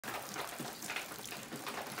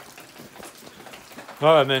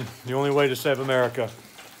All right, man. The only way to save America.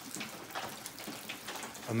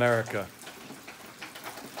 America.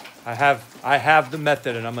 I have the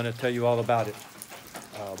method, and I'm going to tell you all about it.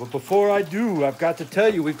 But before I do, I've got to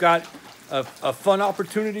tell you, we've got a fun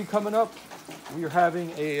opportunity coming up. We are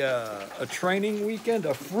having a training weekend,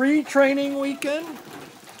 a free training weekend.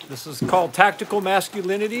 This is called Tactical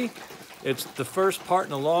Masculinity. It's the first part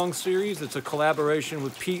in a long series. It's a collaboration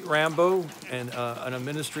with Pete Rambo and a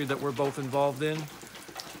ministry that we're both involved in,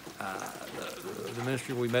 the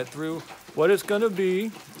ministry we met through. What it's going to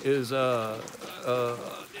be is over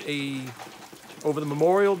the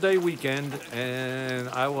Memorial Day weekend, and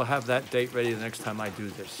I will have that date ready the next time I do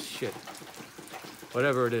this shit.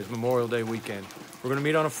 Whatever it is, Memorial Day weekend. We're going to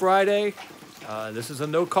meet on a Friday. This is a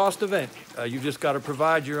no-cost event. You've just got to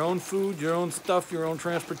provide your own food, your own stuff, your own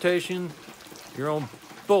transportation, your own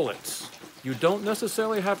bullets. You don't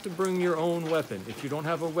necessarily have to bring your own weapon. If you don't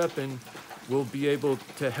have a weapon, we'll be able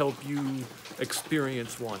to help you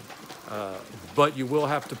experience one. But you will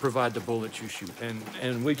have to provide the bullets you shoot.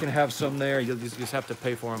 And we can have some there. You just have to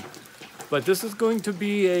pay for them. But this is going to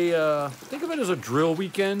be think of it as a drill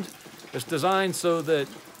weekend. It's designed so that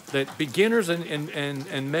beginners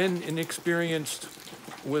and men inexperienced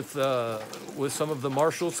with some of the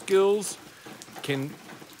martial skills can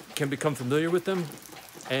become familiar with them,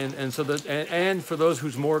 and so that and for those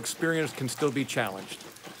who's more experienced can still be challenged.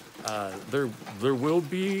 There will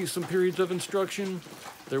be some periods of instruction.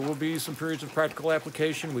 There will be some periods of practical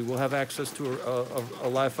application. We will have access to a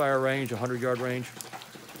live fire range, a 100-yard range.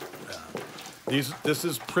 This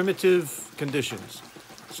is primitive conditions.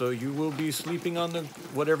 So you will be sleeping on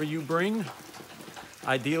whatever you bring.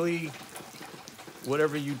 Ideally,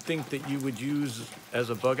 whatever you think that you would use as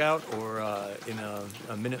a bug out or in a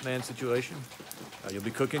Minuteman situation. You'll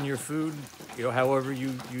be cooking your food, however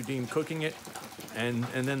you deem cooking it, and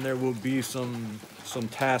then there will be some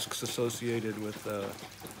tasks associated with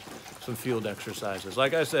some field exercises.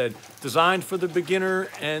 Like I said, designed for the beginner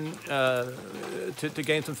and to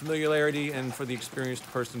gain some familiarity, and for the experienced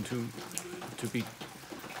person to be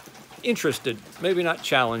interested, maybe not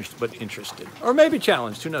challenged, but interested, or maybe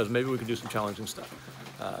challenged. Who knows? Maybe we could do some challenging stuff.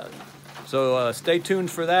 So stay tuned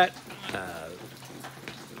for that.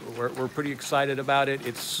 We're pretty excited about it.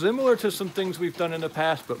 It's similar to some things we've done in the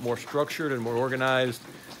past, but more structured and more organized,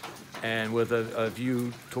 and with a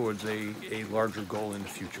view towards a larger goal in the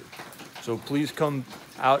future. So please come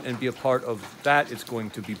out and be a part of that. It's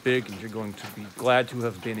going to be big, and you're going to be glad to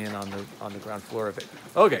have been in on the ground floor of it.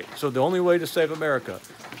 Okay, so the only way to save America,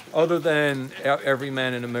 other than every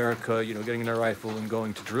man in America, getting their rifle and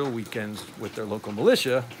going to drill weekends with their local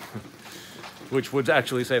militia, which would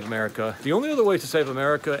actually save America. The only other way to save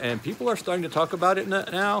America, and people are starting to talk about it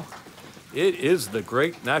now, it is the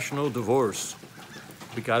great national divorce.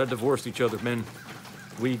 We gotta divorce each other, men.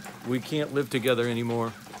 We can't live together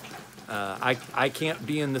anymore. I can't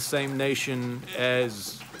be in the same nation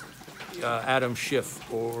as Adam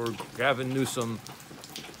Schiff or Gavin Newsom.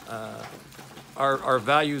 Our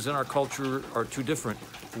values and our culture are too different.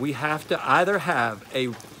 We have to either have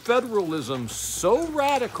a federalism so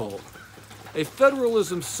radical, a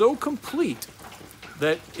federalism so complete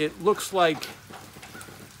that it looks like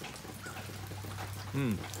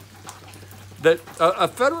that a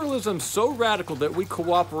federalism so radical that we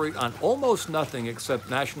cooperate on almost nothing except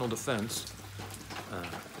national defense,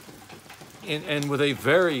 and with a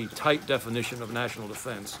very tight definition of national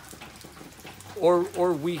defense,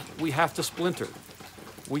 or we have to splinter.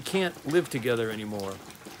 We can't live together anymore.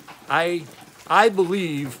 I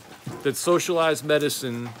believe that socialized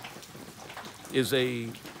medicine is a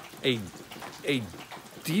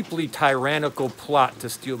deeply tyrannical plot to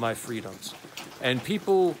steal my freedoms, and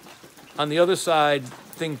people on the other side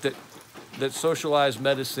think that socialized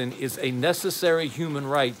medicine is a necessary human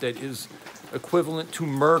right that is equivalent to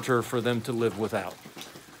murder for them to live without.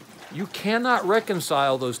 You cannot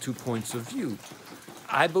reconcile those two points of view.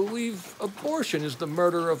 I believe abortion is the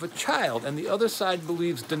murder of a child, and the other side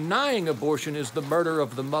believes denying abortion is the murder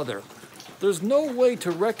of the mother. There's no way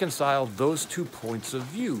to reconcile those two points of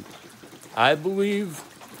view. I believe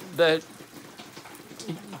that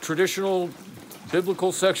traditional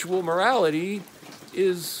biblical sexual morality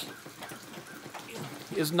is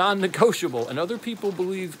non-negotiable, and other people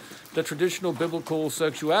believe that traditional biblical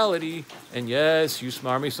sexuality, and yes, you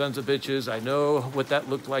smarmy sons of bitches, I know what that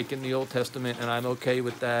looked like in the Old Testament, and I'm okay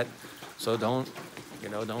with that. So don't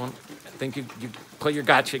think you play your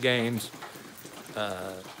gotcha games.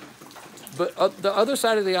 But the other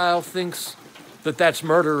side of the aisle thinks that that's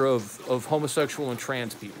murder of homosexual and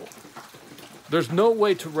trans people. There's no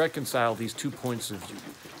way to reconcile these two points of view.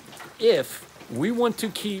 If we want to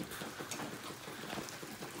keep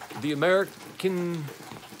the American,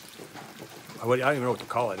 I don't even know what to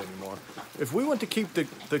call it anymore. If we want to keep the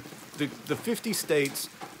 50 states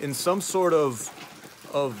in some sort of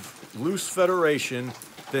loose federation,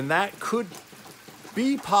 then that could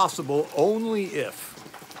be possible only if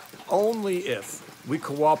we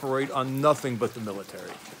cooperate on nothing but the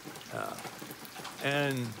military.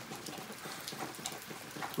 And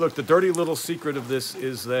look, the dirty little secret of this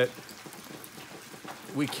is that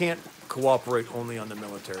we can't cooperate only on the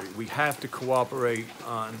military. We have to cooperate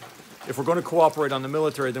on, if we're going to cooperate on the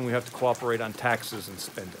military, then we have to cooperate on taxes and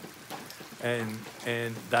spending.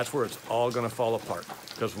 And that's where it's all going to fall apart.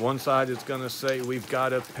 Because one side is going to say we've got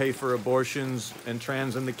to pay for abortions and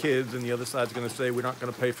trans and the kids, and the other side's going to say we're not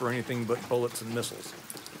going to pay for anything but bullets and missiles.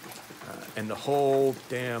 And the whole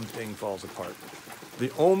damn thing falls apart.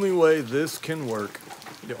 The only way this can work,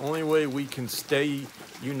 the only way we can stay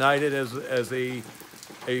united as a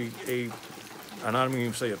I'm not even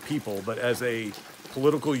going to say a people, but as a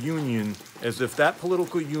political union, as if that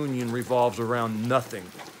political union revolves around nothing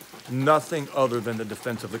other than the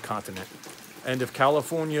defense of the continent. And if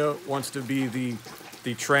California wants to be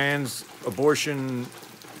the trans abortion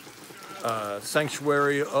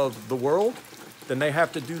sanctuary of the world, then they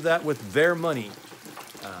have to do that with their money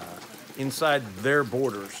inside their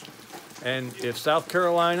borders. And if South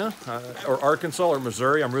Carolina or Arkansas or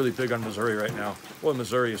Missouri, I'm really big on Missouri right now. Well,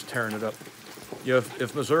 Missouri is tearing it up. You know,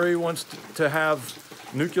 if Missouri wants to have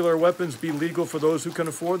nuclear weapons be legal for those who can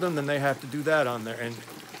afford them, then they have to do that on there.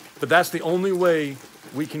 But that's the only way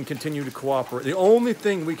we can continue to cooperate. The only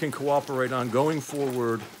thing we can cooperate on going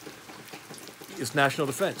forward is national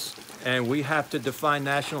defense. And we have to define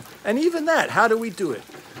national, and even that, how do we do it?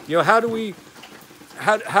 You know, how do we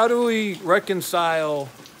reconcile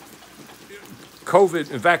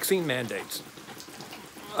COVID and vaccine mandates?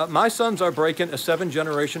 My sons are breaking a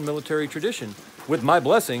 7-generation military tradition. With my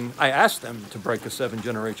blessing, I asked them to break a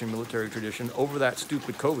 7-generation military tradition over that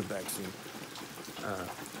stupid COVID vaccine.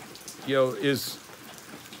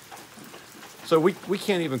 So we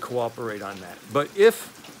can't even cooperate on that. But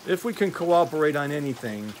if we can cooperate on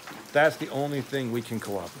anything, that's the only thing we can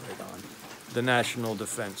cooperate on, the national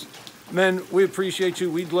defense. Men, we appreciate you.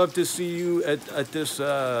 We'd love to see you at this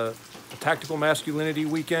Tactical Masculinity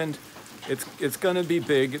weekend. It's going to be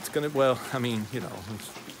big. It's going to, well, I mean, you know,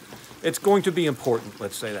 it's going to be important,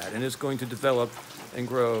 let's say that, and it's going to develop and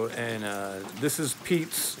grow. And this is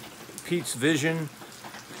Pete's vision,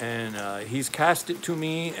 and he's cast it to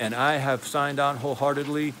me, and I have signed on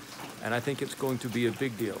wholeheartedly, and I think it's going to be a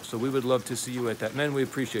big deal. So we would love to see you at that. Men, we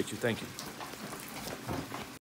appreciate you. Thank you.